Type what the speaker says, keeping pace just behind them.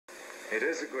It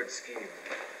is a good scheme.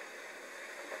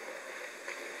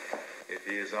 If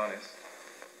he is honest.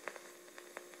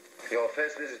 Your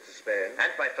first visit to Spain?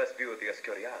 And my first view of the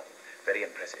Escurial. Very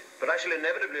impressive. But I shall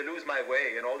inevitably lose my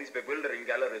way in all these bewildering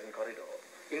galleries and corridors.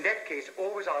 In that case,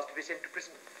 always ask to be sent to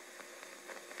prison.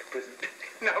 To prison?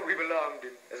 Now we've alarmed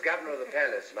him. As governor of the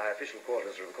palace, my official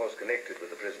quarters are, of course, connected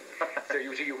with the prison. So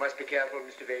you see, you must be careful,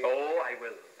 Mr. Vane. Oh, I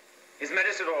will. His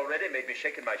Majesty already made me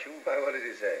shake in my shoes. Why, what did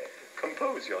he say?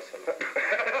 Compose yourself.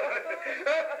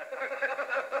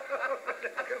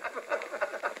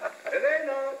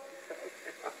 Elena!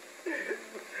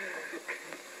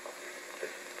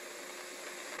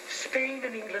 Spain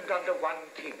and England under one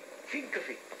king. Think of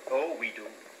it. Oh, we do.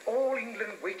 All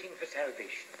England waiting for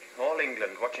salvation. All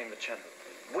England watching the channel.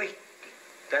 Wait.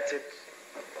 That's it.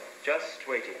 Just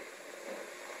waiting.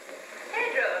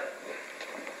 Pedro!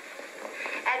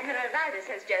 Admiral Vargas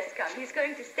has just come. He's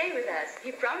going to stay with us.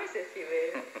 He promises he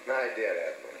will. My dear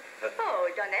Admiral. Oh,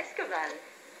 Don Escobar.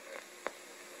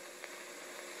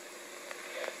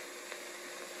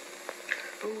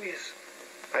 Oh, yes.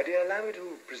 My dear, allow me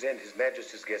to present His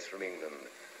Majesty's guest from England,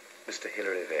 Mr.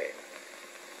 Hilary Vane.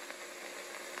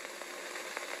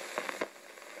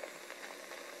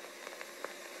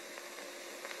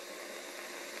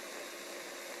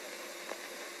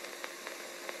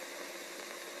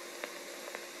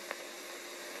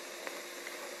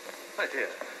 My dear,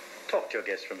 talk to your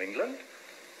guest from England.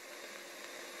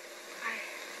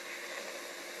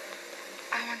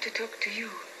 I want to talk to you.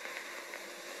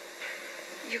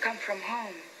 You come from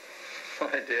home.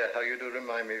 My dear, how you do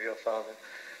remind me of your father.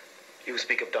 You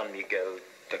speak of Don Miguel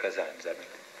de Kazan's, Admiral.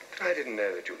 I didn't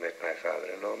know that you met my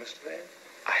father-in-law, Mr. Vane.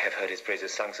 I have heard his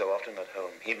praises sung so often at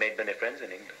home. He made many friends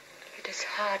in England. It is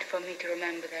hard for me to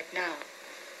remember that now.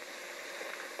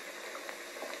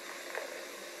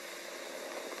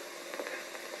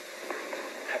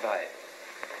 Have I?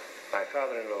 My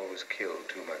father-in-law was killed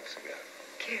 2 months ago.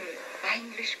 Killed by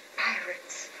English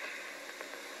pirates.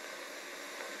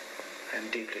 I am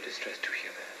deeply distressed to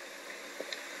hear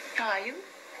that. Are you?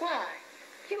 Why?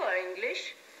 You are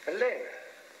English. Elena.